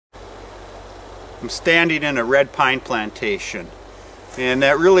I'm standing in a red pine plantation, and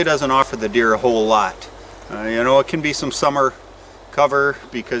that really doesn't offer the deer a whole lot. You know, it can be some summer cover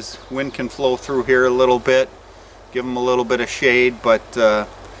because wind can flow through here a little bit, give them a little bit of shade, but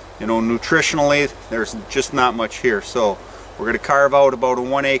you know, nutritionally there's just not much here. So we're going to carve out about a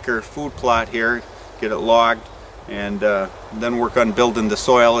 1 acre food plot here, get it logged, and then work on building the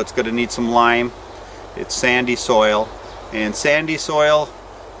soil. It's going to need some lime. It's sandy soil, and sandy soil,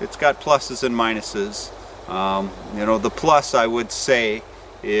 it's got pluses and minuses. You know, the plus I would say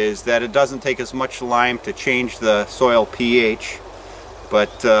is that it doesn't take as much lime to change the soil pH,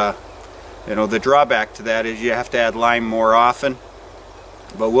 but you know, the drawback to that is you have to add lime more often.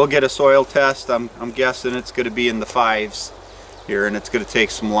 But we'll get a soil test. I'm guessing it's going to be in the 5s here, and it's going to take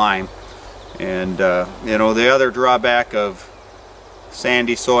some lime. And you know, the other drawback of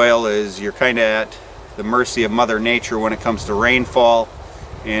sandy soil is you're kind of at the mercy of Mother Nature when it comes to rainfall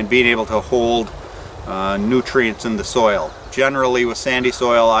and being able to hold nutrients in the soil. Generally with sandy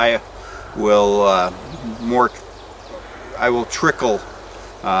soil, I will trickle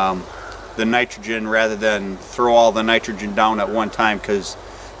the nitrogen rather than throw all the nitrogen down at one time, because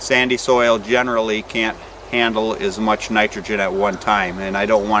sandy soil generally can't handle as much nitrogen at one time, and I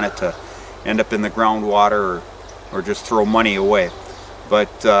don't want it to end up in the groundwater or just throw money away.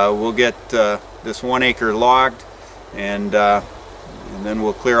 But we'll get this 1 acre logged, and then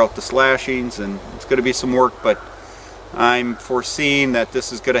we'll clear out the slashings, and it's going to be some work, but I'm foreseeing that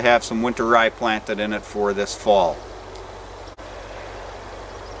this is going to have some winter rye planted in it for this fall.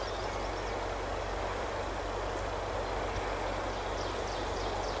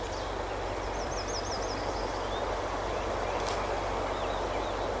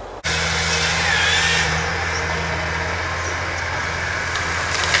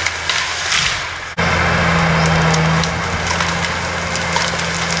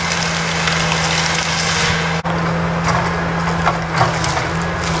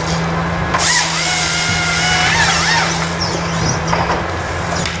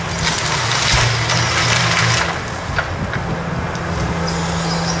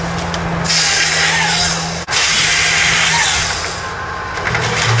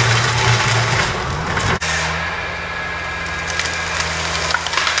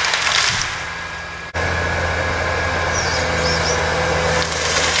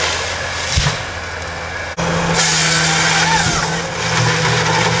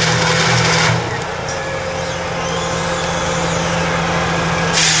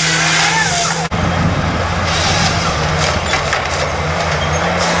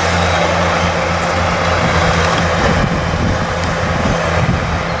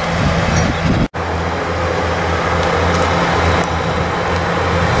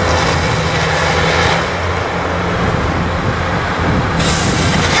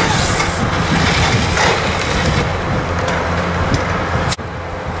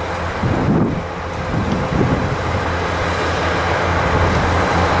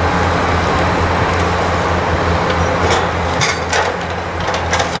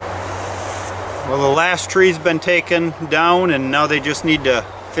 Well, the last tree's been taken down, and now they just need to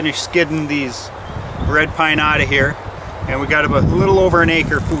finish skidding these red pine out of here. And we got about a little over 1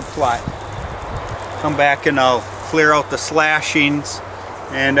 acre food plot. Come back and I'll clear out the slashings,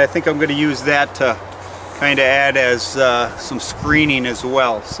 and I think I'm going to use that to kind of add as some screening as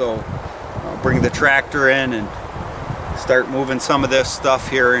well. So I'll bring the tractor in and start moving some of this stuff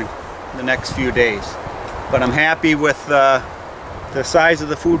here in the next few days. But I'm happy with the size of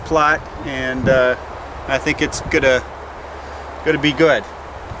the food plot, and I think it's gonna be good.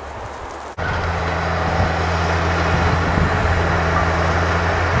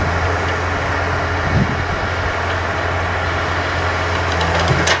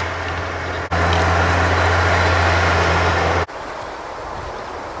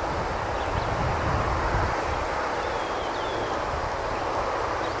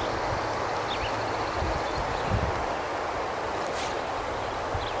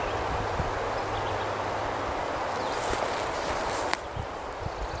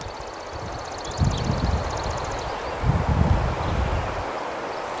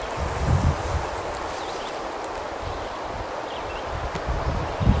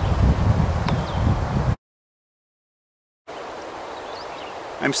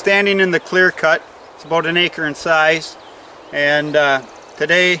 I'm standing in the clear cut. It's about 1 acre in size, and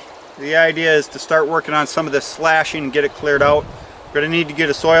today the idea is to start working on some of this slashing and get it cleared out. We're going to need to get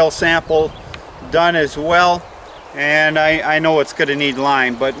a soil sample done as well, and I know it's going to need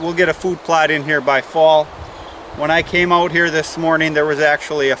lime, but we'll get a food plot in here by fall. When I came out here this morning, there was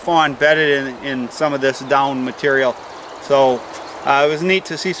actually a fawn bedded in some of this down material, so it was neat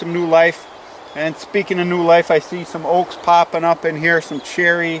to see some new life. And speaking of new life, I see some oaks popping up in here, some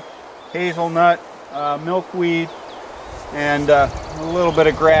cherry, hazelnut, milkweed, and a little bit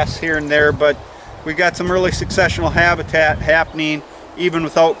of grass here and there, but we got some really successional habitat happening even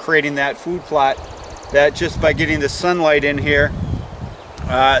without creating that food plot, that just by getting the sunlight in here,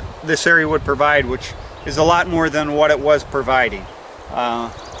 this area would provide, which is a lot more than what it was providing.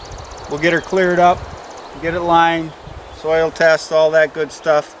 We'll get her cleared up, get it lined, soil test, all that good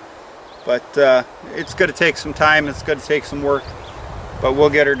stuff, but it's going to take some time, it's going to take some work, but we'll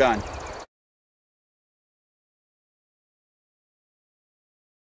get her done.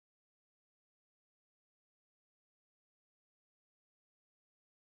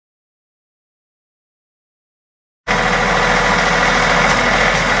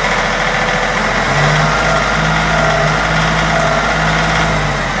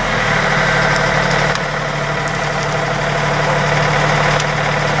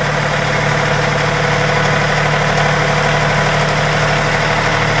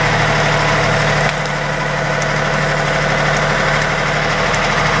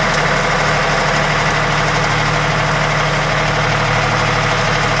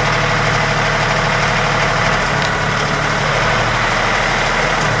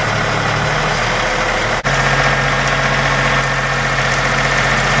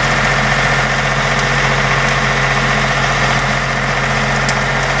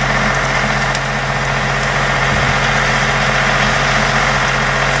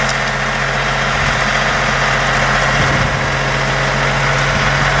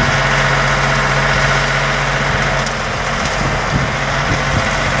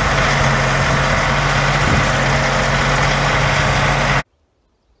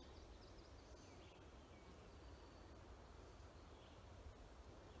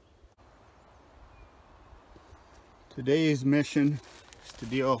 Today's mission is to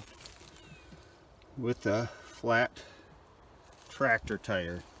deal with a flat tractor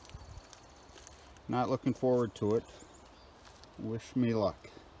tire. Not looking forward to it. Wish me luck.